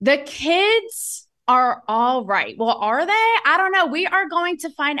The kids are all right. Well, are they? I don't know. We are going to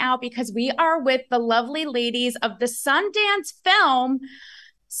find out because we are with the lovely ladies of the Sundance film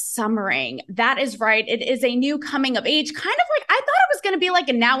Summering. That is right. It is a new coming of age, kind of like I thought it was going to be like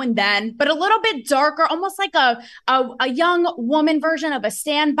a Now and Then, but a little bit darker, almost like a young woman version of a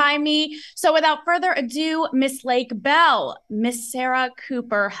Stand By Me. So without further ado, Miss Lake Bell, Miss Sarah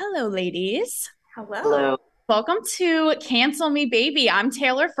Cooper. Hello, ladies. Hello. Hello. Welcome to Cancel Me Baby. I'm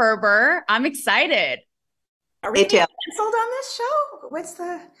Taylor Ferber. I'm excited. Are we Hey, being Taylor. canceled on this show? What's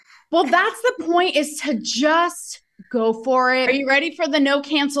the Well, that's the point is to just go for it. Are you ready for the no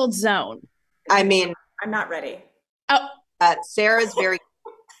canceled zone? I mean, I'm not ready. Oh, Sarah's very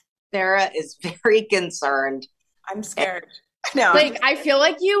Sarah is very concerned. I'm And scared. No, I'm like just I feel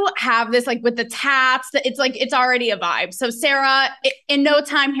like you have this like with the tats that it's like it's already a vibe. So Sarah, in no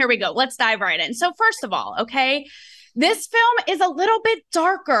time, here we go. Let's dive right in. So first of all, okay, this film is a little bit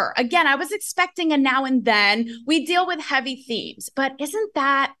darker. Again, I was expecting a Now and Then. We deal with heavy themes, but isn't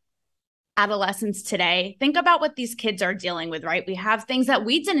that adolescents today? Think about what these kids are dealing with, right? We have things that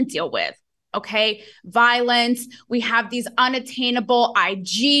we didn't deal with. Okay, violence. We have these unattainable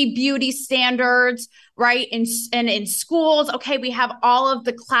IG beauty standards, right? In schools, okay, we have all of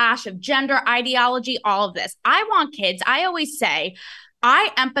the clash of gender ideology, all of this. I want kids. I always say, I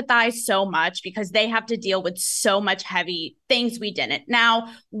empathize so much because they have to deal with so much heavy things we didn't.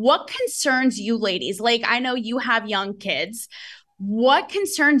 Now, what concerns you ladies? Like, I know you have young kids. What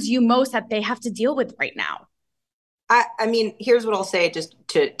concerns you most that they have to deal with right now? I mean, here's what I'll say just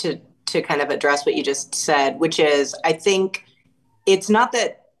to kind of address what you just said, which is I think it's not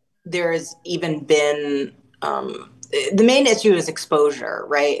that there's even been the main issue is exposure,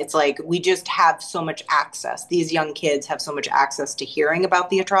 right? It's like we just have so much access. These young kids have so much access to hearing about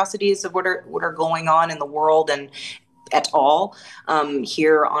the atrocities of what are going on in the world and at all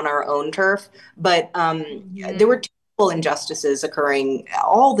here on our own turf. But there Mm-hmm. were terrible injustices occurring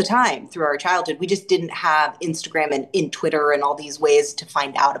all the time through our childhood. We just didn't have Instagram and in Twitter and all these ways to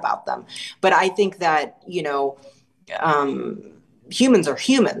find out about them. But I think that, um, humans are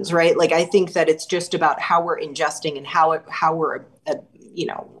humans, right? Like I think that it's just about how we're ingesting and how we're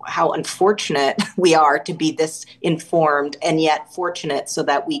how unfortunate we are to be this informed and yet fortunate so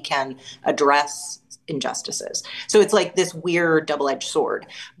that we can address injustices. So it's like this weird double-edged sword.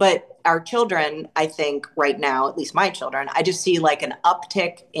 But our children, I think right now, at least my children, I just see like an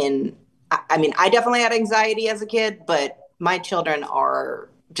uptick in I mean, I definitely had anxiety as a kid, but my children are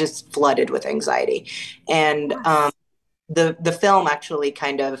just flooded with anxiety. And Yes. the film actually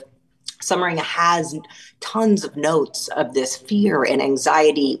kind of Summering has tons of notes of this fear and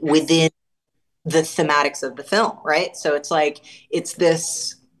anxiety within the thematics of the film, right? So it's like it's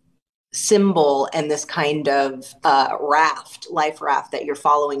this symbol and this kind of life raft that you're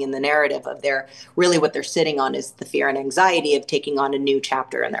following in the narrative of their really what they're sitting on is the fear and anxiety of taking on a new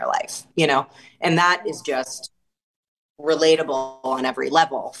chapter in their life. And that is just relatable on every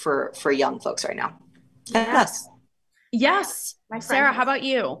level for young folks right now. And yeah. us. Yes. My friend Sarah, how has about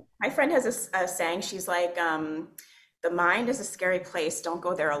you? my friend has a saying. She's like, the mind is a scary place. Don't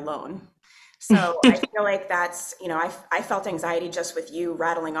go there alone. So I feel like that's, I felt anxiety just with you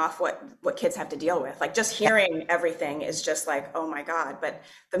rattling off what kids have to deal with. Like just hearing everything is just like, oh my God. But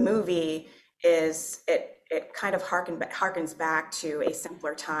the movie it kind of harkens back to a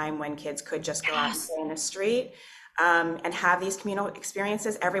simpler time when kids could just go out and Yes. play in the street, and have these communal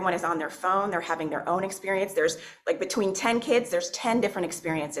experiences. Everyone is on their phone, they're having their own experience. There's like between 10 kids, there's 10 different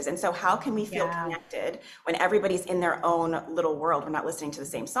experiences. And so, how can we feel Yeah. connected when everybody's in their own little world? We're not listening to the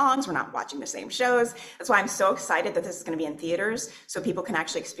same songs, we're not watching the same shows. That's why I'm so excited that this is going to be in theaters so people can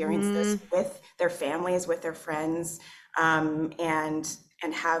actually experience this Mm-hmm. with their families, with their friends,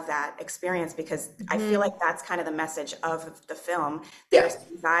 and have that experience, because I feel Mm-hmm. like that's kind of the message of the film. Yeah. There's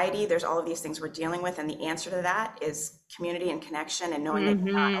anxiety, there's all of these things we're dealing with, and the answer to that is community and connection and knowing that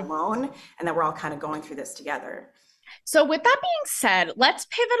you're not Mm-hmm. alone and that we're all kind of going through this together. So, with that being said, let's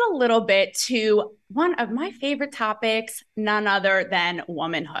pivot a little bit to one of my favorite topics, none other than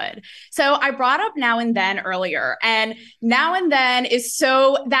womanhood. So, I brought up Now and Then earlier, and Now and Then is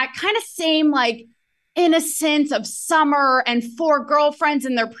so that kind of same like innocence of summer and four girlfriends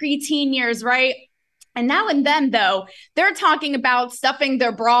in their preteen years, right? And Now and Then, though, they're talking about stuffing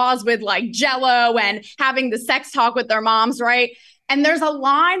their bras with like jello and having the sex talk with their moms, right? And there's a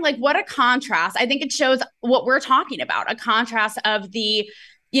line like, what a contrast. I think it shows what we're talking about, a contrast of the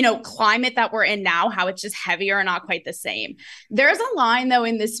climate that we're in now, how it's just heavier and not quite the same. There's a line though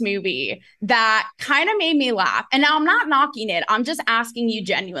in this movie that kind of made me laugh. And now I'm not knocking it. I'm just asking you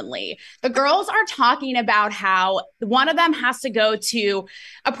genuinely. The girls are talking about how one of them has to go to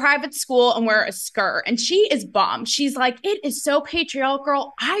a private school and wear a skirt. And she is bummed. She's like, it is so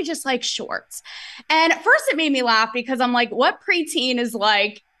patriarchal. I just like shorts. And at first it made me laugh because I'm like, what preteen is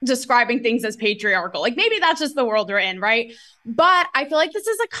like describing things as patriarchal? Like maybe that's just the world we're in, right? But I feel like this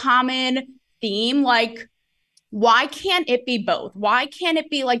is a common theme. Like, why can't it be both? Why can't it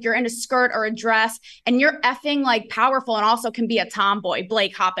be like you're in a skirt or a dress and you're effing like powerful and also can be a tomboy?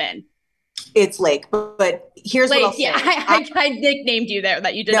 Blake, hop in. It's Lake, but here's Blake, what I'll say. Yeah, I nicknamed you there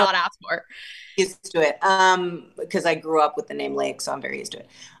that you did not ask for. Used to it because I grew up with the name Lake, so I'm very used to it.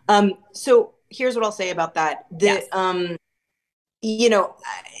 So here's what I'll say about that.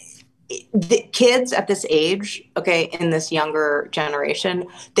 The kids at this age, okay, in this younger generation,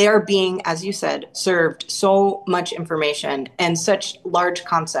 they are being, as you said, served so much information and such large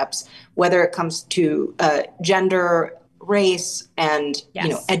concepts, whether it comes to gender, race, and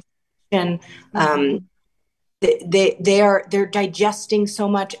education. They're digesting so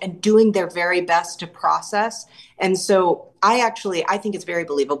much and doing their very best to process. And so I think it's very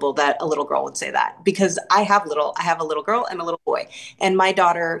believable that a little girl would say that, because I have a little girl and a little boy, and my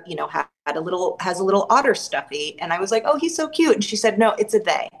daughter, has a little otter stuffy. And I was like, oh, he's so cute. And she said, no, it's a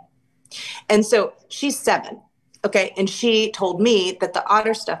they. And so she's 7. Okay. And she told me that the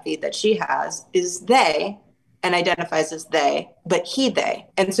otter stuffy that she has is they and identifies as they, but he, they.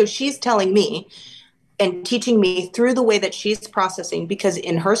 And so she's telling me and teaching me through the way that she's processing, because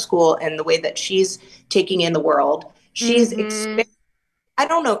in her school and the way that she's taking in the world, she's, I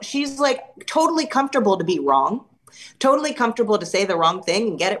don't know, she's like totally comfortable to be wrong, totally comfortable to say the wrong thing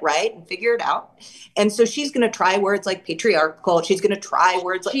and get it right and figure it out. And so she's going to try words like patriarchal. She's going to try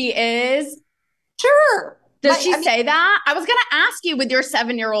words like. She is? Sure. Does she say that? I was going to ask you with your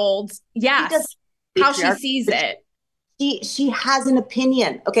 7-year-old, yes, how she sees it. She has an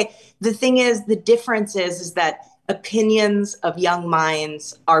opinion. Okay. The thing is, the difference is that opinions of young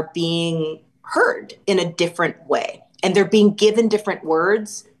minds are being heard in a different way, and they're being given different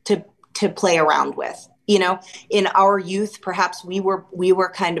words to play around with. In our youth, perhaps we were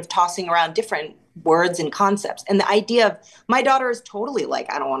kind of tossing around different words and concepts. And the idea of, my daughter is totally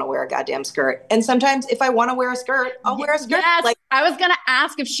like, I don't want to wear a goddamn skirt. And sometimes if I want to wear a skirt, I'll wear a skirt. Yes. Like, I was going to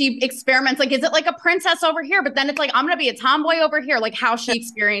ask if she experiments, like, is it like a princess over here? But then it's like, I'm going to be a tomboy over here, like how she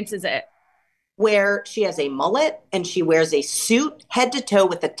experiences it. Where she has a mullet and she wears a suit head to toe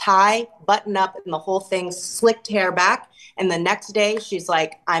with a tie, button up, and the whole thing slicked hair back. And the next day she's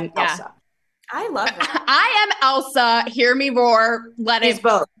like, I'm Elsa. I love it. I am Elsa. Hear me roar. Let it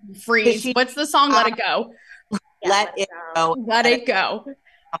both. Freeze. What's the song? Let it go. Let it go. Let it go.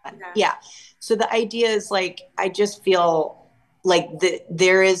 Yeah. So the idea is like, I just feel like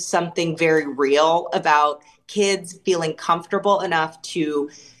there is something very real about kids feeling comfortable enough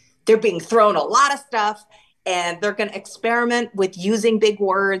they're being thrown a lot of stuff, and they're going to experiment with using big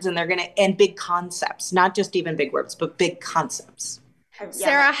words, and and big concepts, not just even big words, but big concepts.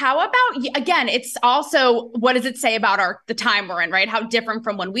 Sarah, how about, again, it's also, what does it say about the time we're in, right? How different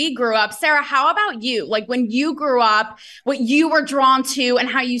from when we grew up. Sarah, how about you? Like when you grew up, what you were drawn to and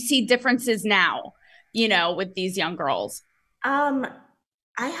how you see differences now, with these young girls?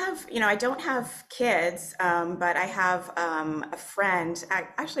 I have, I don't have kids, but I have a friend,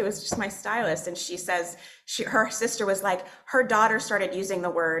 actually it was just my stylist, and she says her sister was like, her daughter started using the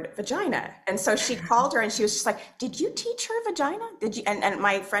word vagina. And so she called her and she was just like, did you teach her vagina? Did you? And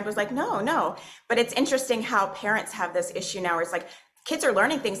my friend was like, no. But it's interesting how parents have this issue now where it's like, kids are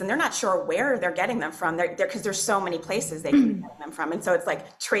learning things and they're not sure where they're getting them from. Because there's so many places they can get them from. And so it's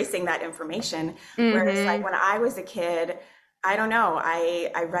like tracing that information. Whereas like when I was a kid, I don't know.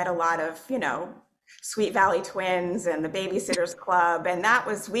 I read a lot of, Sweet Valley Twins and the Babysitters Club. And that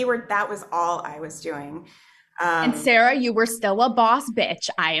was all I was doing. And Sarah, you were still a boss bitch,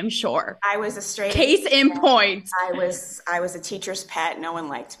 I am sure. I was a straight case in point. I was a teacher's pet. No one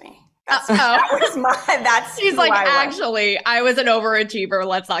liked me. She's like, actually, I was an overachiever.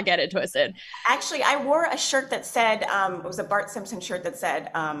 Let's not get it twisted. Actually, I wore a shirt that said, it was a Bart Simpson shirt that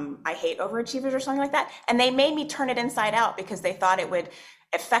said, I hate overachievers or something like that. And they made me turn it inside out because they thought it would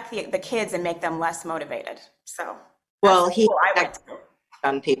affect the kids and make them less motivated. So, well, he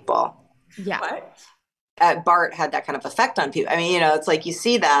on people. Yeah. What? Bart had that kind of effect on people. I mean, it's like you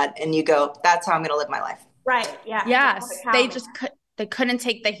see that and you go, that's how I'm going to live my life. Right. Yeah. Yes. They couldn't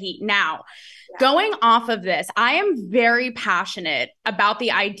take the heat. Now, going off of this, I am very passionate about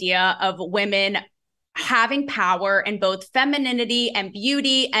the idea of women having power in both femininity and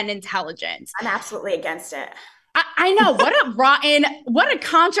beauty and intelligence. I'm absolutely against it. I know, what a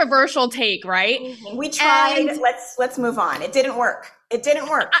controversial take, right? We tried. And let's move on. It didn't work.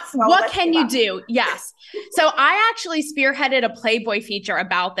 So what can you do? Yes. So I actually spearheaded a Playboy feature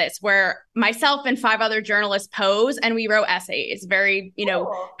about this, where myself and 5 other journalists pose, and we wrote essays, very,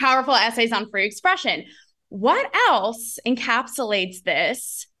 powerful essays on free expression. What else encapsulates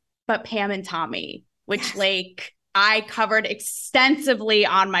this but Pam and Tommy, which I covered extensively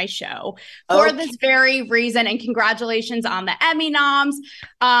on my show for this very reason. And congratulations on the Emmy noms.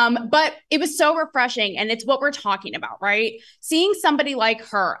 But it was so refreshing. And it's what we're talking about, right? Seeing somebody like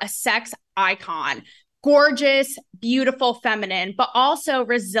her, a sex icon, gorgeous, beautiful, feminine, but also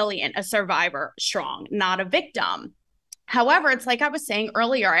resilient, a survivor, strong, not a victim. However, it's like I was saying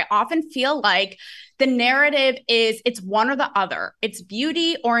earlier, I often feel like the narrative is it's one or the other. It's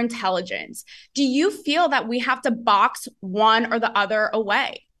beauty or intelligence. Do you feel that we have to box one or the other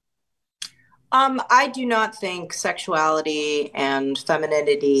away? I do not think sexuality and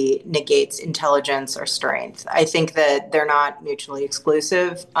femininity negates intelligence or strength. I think that they're not mutually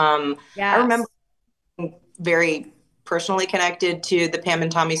exclusive. I remember very personally connected to the Pam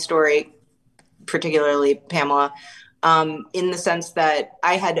and Tommy story, particularly Pamela. In the sense that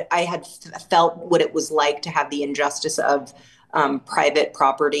I had felt what it was like to have the injustice of private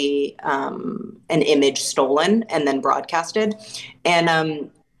property and image stolen and then broadcasted,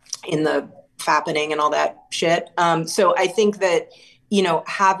 and in the fappening and all that shit. So I think that,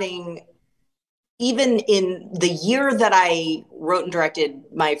 having, even in the year that I wrote and directed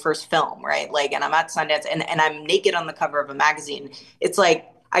my first film, right? And I'm at Sundance and I'm naked on the cover of a magazine. It's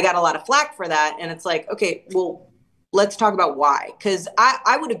like, I got a lot of flack for that. And it's like, okay, well, let's talk about why. Because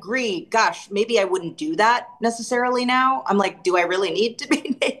I would agree, gosh, maybe I wouldn't do that necessarily now. I'm like, do I really need to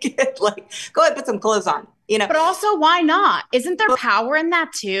be naked? Go ahead, put some clothes on, But also, why not? Isn't there power in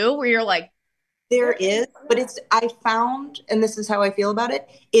that too? Where you're like, there is, but I found, and this is how I feel about it,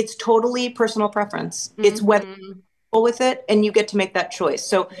 it's totally personal preference. Mm-hmm. It's whether you're with it and you get to make that choice.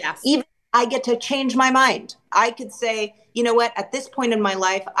 So even I get to change my mind. I could say, you know what, at this point in my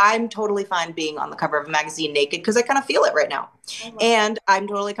life, I'm totally fine being on the cover of a magazine naked because I kind of feel it right now. And I'm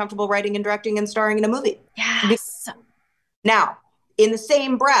totally comfortable writing and directing and starring in a movie. Yes. Now, in the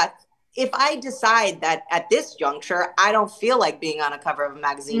same breath, if I decide that at this juncture, I don't feel like being on a cover of a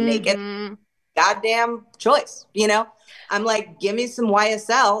magazine naked, goddamn choice, I'm like, give me some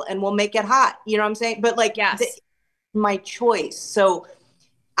YSL and we'll make it hot. You know what I'm saying? But my choice. So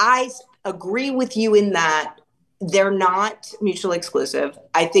I agree with you in that they're not mutually exclusive.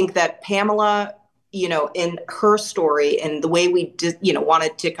 I think that Pamela, in her story and the way we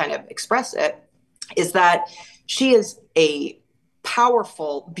wanted to kind of express it is that she is a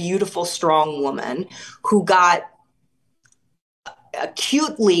powerful, beautiful, strong woman who got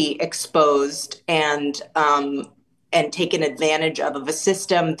acutely exposed and taken advantage of a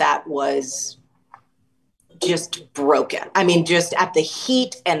system that was just broken. I mean, just at the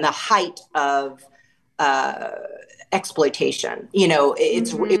heat and the height of exploitation.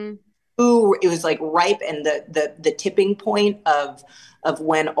 It was like ripe, and the tipping point of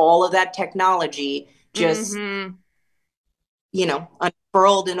when all of that technology just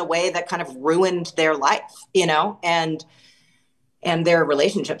unfurled in a way that kind of ruined their life, and their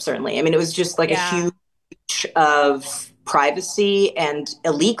relationship, certainly. I mean, it was just like a huge of privacy and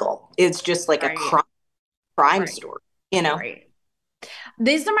illegal. It's just like a crime story, Right.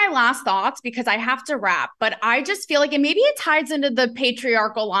 These are my last thoughts because I have to wrap, but I just feel like, and maybe it ties into the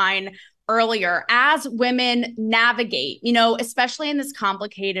patriarchal line earlier, as women navigate, especially in this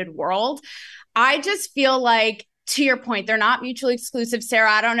complicated world, I just feel like, to your point, they're not mutually exclusive.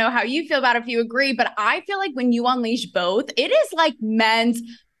 Sarah, I don't know how you feel about it, if you agree, but I feel like when you unleash both, it is like men's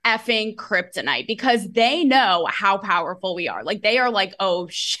effing kryptonite, because they know how powerful we are. They are like, oh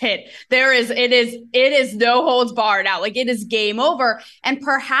shit, it is no holds barred out. It is game over. And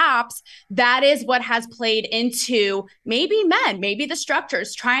perhaps that is what has played into maybe the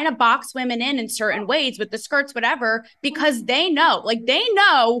structures trying to box women in certain ways with the skirts, whatever, because they know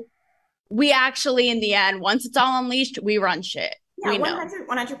we actually, in the end, once it's all unleashed, we run shit. Yeah,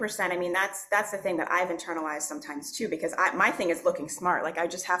 100%. I mean, that's the thing that I've internalized sometimes too, because my thing is looking smart. I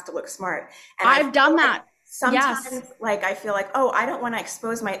just have to look smart. And I've done that. Sometimes, I feel like, oh, I don't want to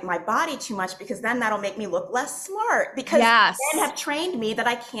expose my body too much, because then that'll make me look less smart, because men have trained me that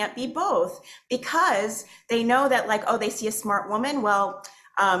I can't be both, because they know that they see a smart woman, well,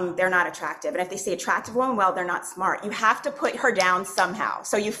 they're not attractive. And if they see attractive woman, well, they're not smart. You have to put her down somehow.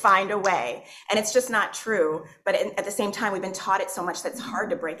 So you find a way, and it's just not true. But at the same time, we've been taught it so much that it's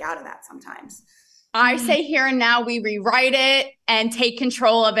hard to break out of that sometimes. I say here and now we rewrite it and take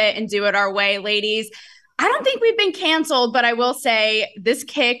control of it and do it our way, ladies. I don't think we've been canceled, but I will say this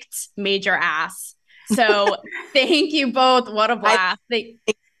kicked major ass. So thank you both. What a blast. I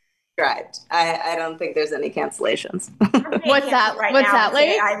don't think there's any cancellations. What's that? Right What's now, that,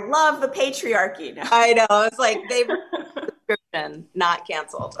 lady? I love the patriarchy. No. I know. It's like they description, not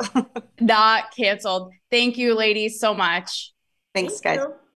canceled. Not canceled. Thank you, ladies, so much. Thanks, guys. You.